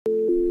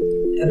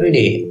Every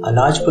day, a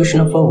large portion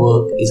of our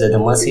work is at the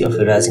mercy of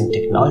a rising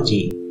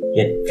technology,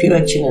 yet few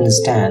actually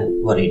understand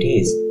what it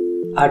is.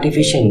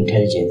 Artificial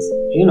intelligence.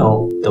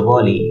 The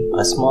WALL-E,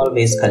 a small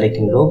waste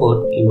collecting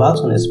robot,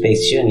 embarks on a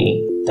space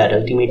journey that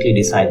ultimately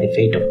decides the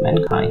fate of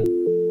mankind.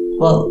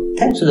 Well,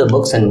 thanks to the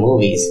books and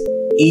movies,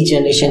 each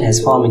generation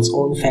has formed its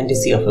own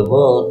fantasy of a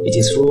world which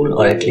is ruled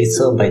or at least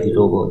served by the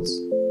robots.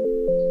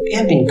 We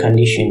have been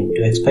conditioned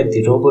to expect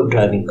the robot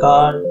driving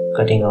car,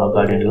 cutting our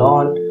garden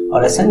lawn,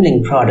 or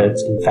assembling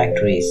products in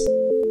factories.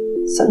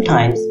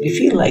 Sometimes we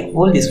feel like the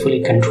world is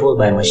fully controlled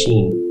by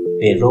machine,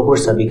 where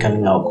robots are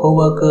becoming our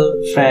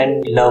co-worker,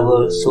 friend,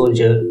 lover,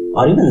 soldier,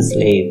 or even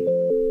slave.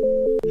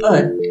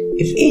 But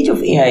if age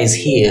of AI is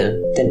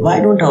here, then why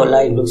don't our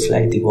life look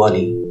like the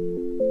WALL-E?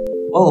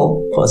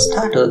 Oh, for a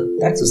starter,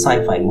 that's a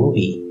sci-fi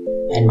movie.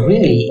 And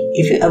really,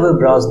 if you ever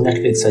browse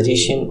Netflix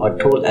suggestion or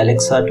told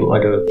Alexa to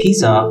order a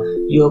pizza,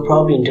 you are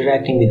probably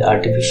interacting with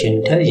artificial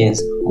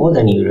intelligence more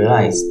than you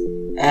realize.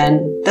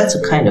 And that's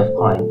a kind of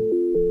point.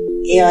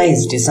 AI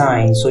is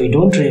designed so you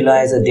don't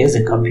realize that there's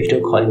a computer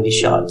calling the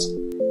shots.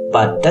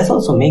 But that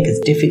also makes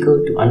it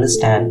difficult to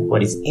understand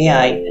what is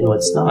AI and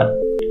what's not.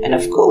 And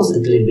of course,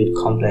 it's a little bit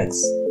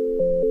complex.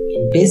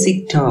 In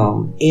basic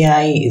term,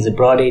 AI is a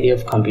broad area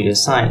of computer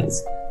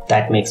science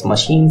that makes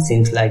machines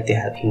seem like they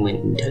have human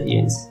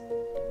intelligence.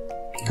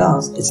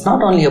 Because it's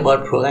not only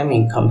about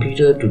programming a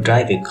computer to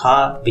drive a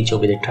car which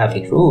obey the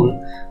traffic rule,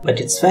 but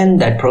it's when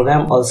that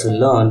program also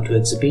learns to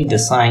exhibit the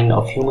sign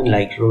of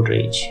human-like road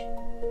rage.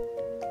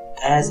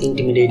 As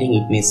intimidating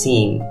it may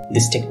seem,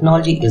 this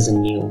technology isn't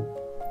new.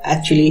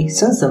 Actually,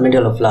 since the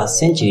middle of last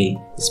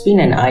century, it's been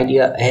an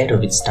idea ahead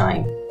of its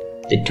time.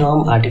 The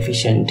term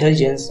artificial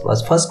intelligence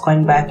was first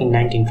coined back in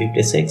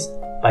 1956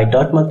 by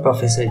Dartmouth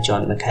professor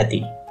John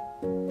McCarthy.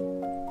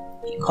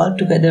 He called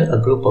together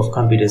a group of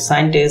computer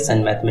scientists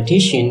and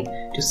mathematicians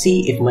to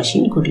see if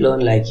machine could learn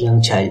like a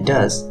young child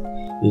does,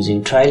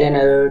 using trial and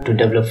error to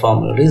develop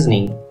formal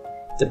reasoning.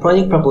 The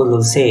project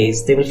proposal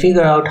says they will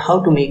figure out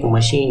how to make a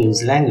machine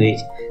use language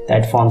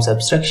that forms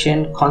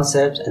abstraction,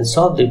 concepts, and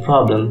solve the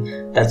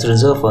problem that's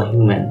reserved for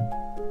human.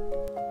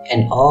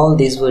 And all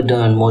these were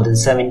done more than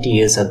 70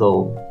 years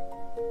ago.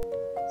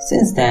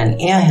 Since then,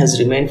 AI has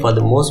remained for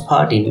the most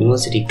part in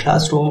university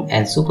classroom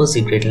and super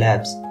secret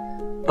labs.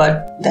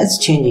 But that's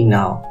changing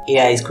now.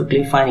 AI is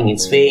quickly finding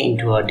its way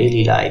into our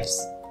daily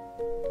lives.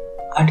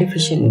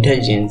 Artificial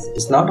intelligence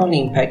is not only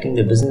impacting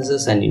the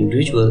businesses and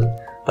individuals,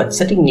 but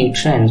setting new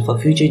trends for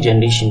future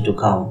generations to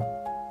come.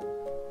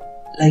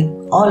 Like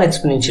all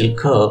exponential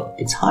curve,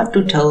 it's hard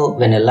to tell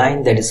when a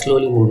line that is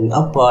slowly moving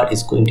upward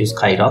is going to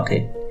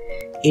skyrocket.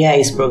 AI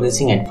is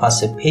progressing at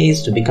faster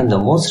pace to become the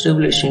most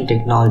revolutionary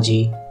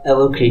technology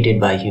ever created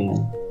by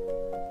humans.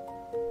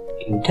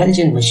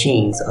 Intelligent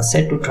machines are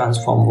set to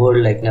transform the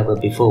world like never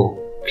before,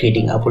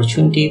 creating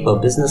opportunity for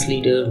business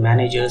leaders,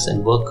 managers,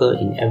 and workers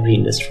in every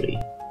industry.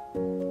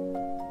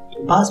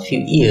 In the past few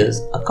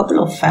years, a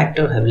couple of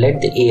factors have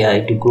led the AI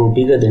to grow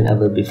bigger than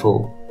ever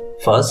before.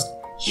 First,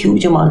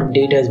 huge amount of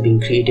data is being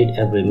created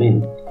every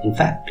minute. In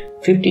fact,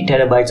 50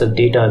 terabytes of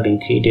data are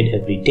being created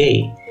every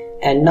day.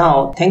 And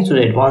now, thanks to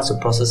the advance of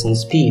processing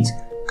speeds,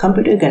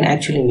 computer can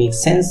actually make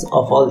sense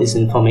of all this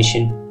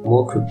information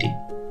more quickly.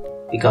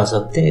 Because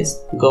of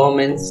this,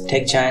 governments,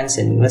 tech giants,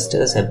 and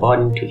investors have bought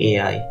into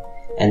AI,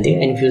 and they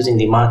are infusing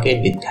the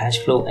market with cash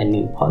flow and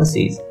new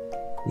policies.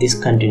 This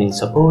continuing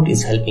support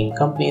is helping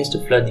companies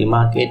to flood the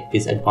market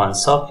with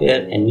advanced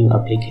software and new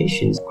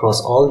applications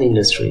across all the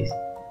industries.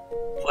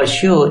 For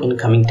sure, in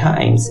coming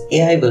times,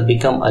 AI will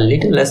become a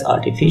little less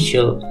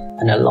artificial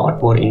and a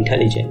lot more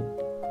intelligent.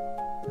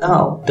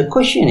 Now, the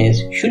question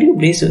is, should you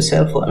brace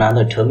yourself for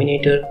another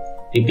Terminator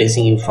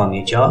replacing you from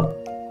your job?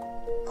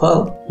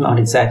 Well, not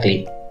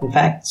exactly. In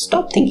fact,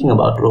 stop thinking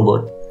about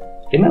robot.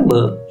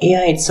 Remember,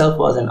 AI itself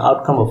was an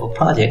outcome of a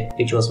project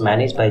which was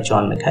managed by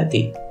John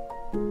McCarthy.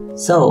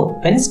 So,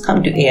 when it's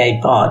come to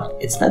AI bot,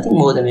 it's nothing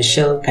more than a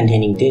shell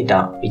containing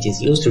data which is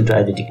used to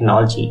drive the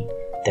technology.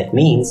 That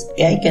means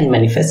AI can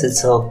manifest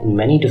itself in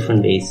many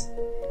different ways.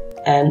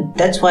 And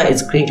that's why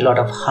it's created a lot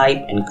of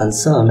hype and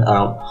concern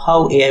around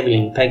how AI will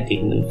impact the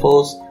human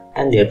force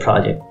and their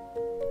project.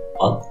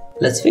 Well,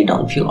 let's weigh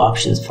down a few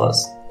options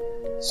first.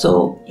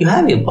 So, you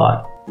have your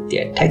bot.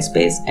 They are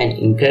text-based and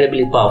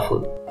incredibly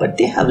powerful, but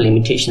they have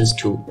limitations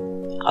too.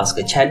 Ask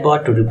a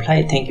chatbot to reply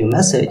a thank you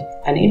message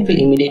and it will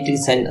immediately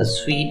send a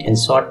sweet and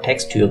short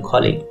text to your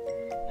colleague.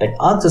 But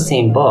ask the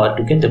same bot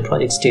to get the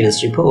project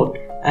status report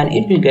and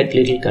it will get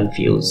little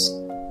confused.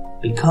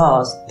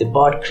 Because the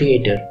bot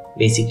creator,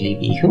 basically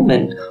we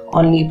human,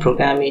 only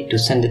program it to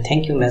send the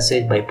thank you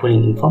message by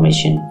pulling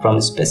information from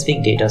a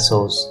specific data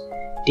source.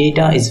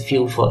 Data is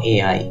fuel for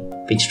AI,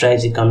 which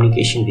drives the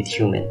communication with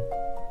human.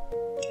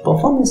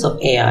 Performance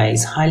of AI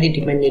is highly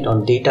dependent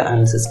on data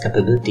analysis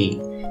capability.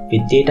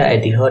 With data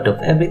at the heart of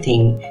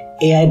everything,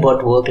 AI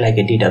bot work like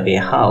a data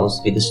warehouse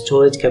with the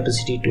storage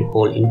capacity to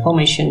hold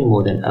information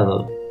more than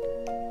ever.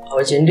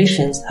 Our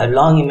generations have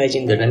long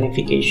imagined the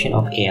ramification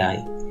of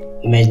AI,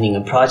 imagining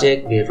a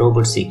project where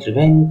robots seek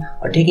revenge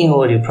or taking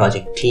over your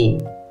project team.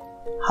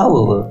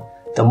 However,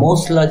 The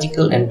most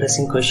logical and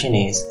pressing question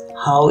is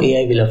how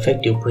AI will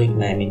affect your project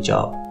management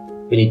job.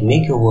 Will it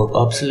make your work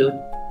obsolete?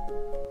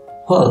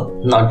 Well,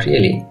 not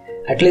really.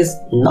 At least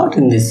not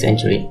in this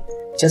century.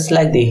 Just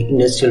like the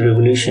Industrial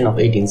Revolution of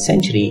 18th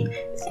century,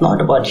 it's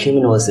not about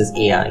human versus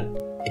AI.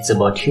 It's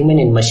about human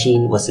and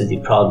machine versus the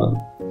problem.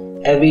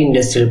 Every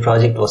industrial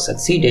project was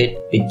succeeded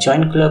with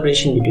joint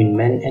collaboration between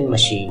man and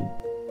machine.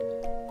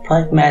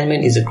 Project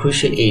management is a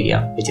crucial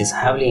area which is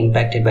heavily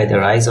impacted by the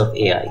rise of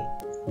AI.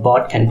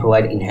 Bot can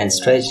provide enhanced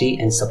strategy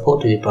and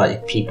support to the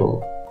project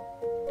people.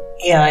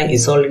 AI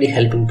is already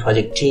helping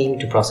project team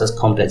to process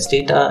complex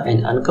data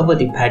and uncover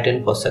the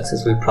pattern for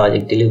successful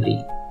project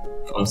delivery.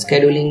 From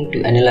scheduling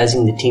to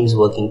analyzing the team's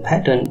working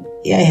pattern,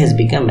 AI has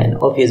become an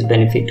obvious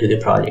benefit to the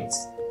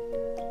projects.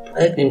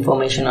 Project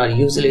information are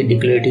usually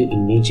declarative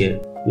in nature,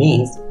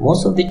 means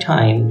most of the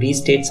time we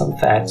state some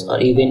facts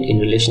or event in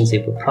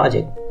relationship to a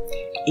project.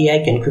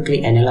 AI can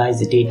quickly analyze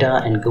the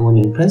data and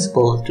governing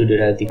principles to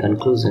derive the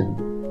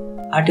conclusion.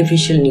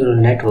 Artificial neural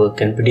network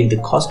can predict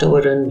the cost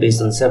overrun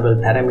based on several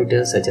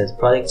parameters such as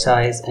project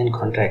size and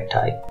contract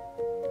type.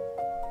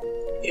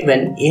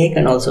 Even AI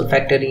can also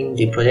factor in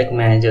the project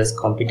manager's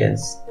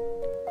competence.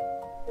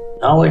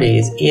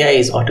 Nowadays, AI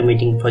is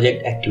automating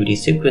project activity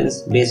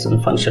sequence based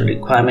on functional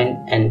requirement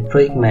and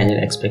project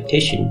manager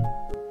expectation.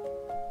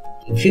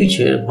 In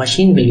future,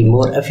 machine will be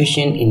more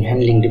efficient in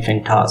handling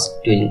different tasks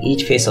during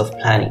each phase of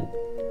planning.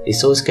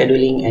 Resource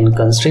scheduling and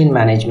constraint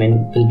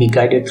management will be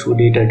guided through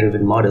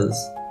data-driven models.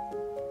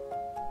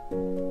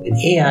 With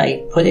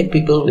AI, project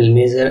people will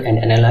measure and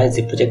analyze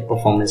the project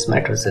performance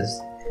matrices.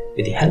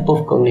 With the help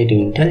of cognitive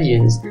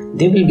intelligence,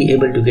 they will be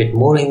able to get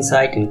more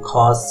insight in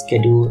cost,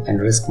 schedule, and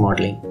risk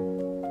modeling.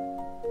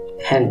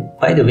 And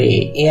by the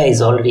way, AI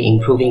is already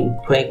improving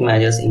project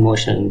managers'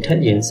 emotional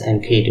intelligence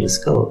and creative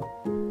skill.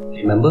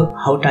 Remember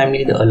how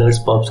timely the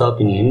alerts pops up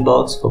in your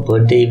inbox for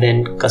birthday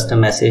event, custom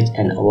message,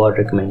 and award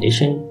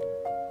recommendation?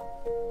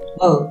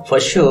 Well, for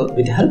sure,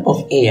 with the help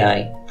of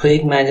AI,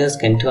 project managers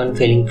can turn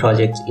failing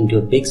projects into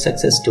a big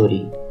success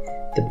story.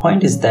 The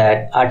point is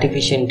that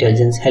artificial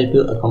intelligence helps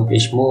you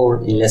accomplish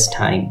more in less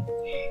time.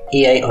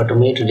 AI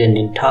automates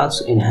redundant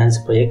tasks to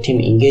enhance project team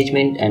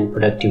engagement and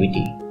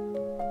productivity.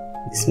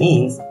 This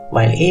means,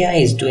 while AI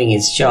is doing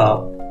its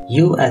job,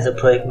 you as a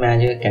project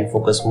manager can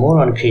focus more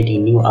on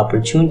creating new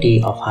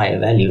opportunity of higher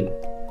value,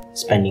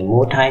 spending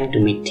more time to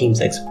meet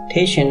team's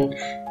expectation,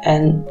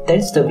 and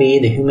that's the way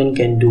the human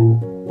can do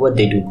what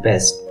they do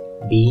best,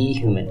 be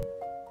human.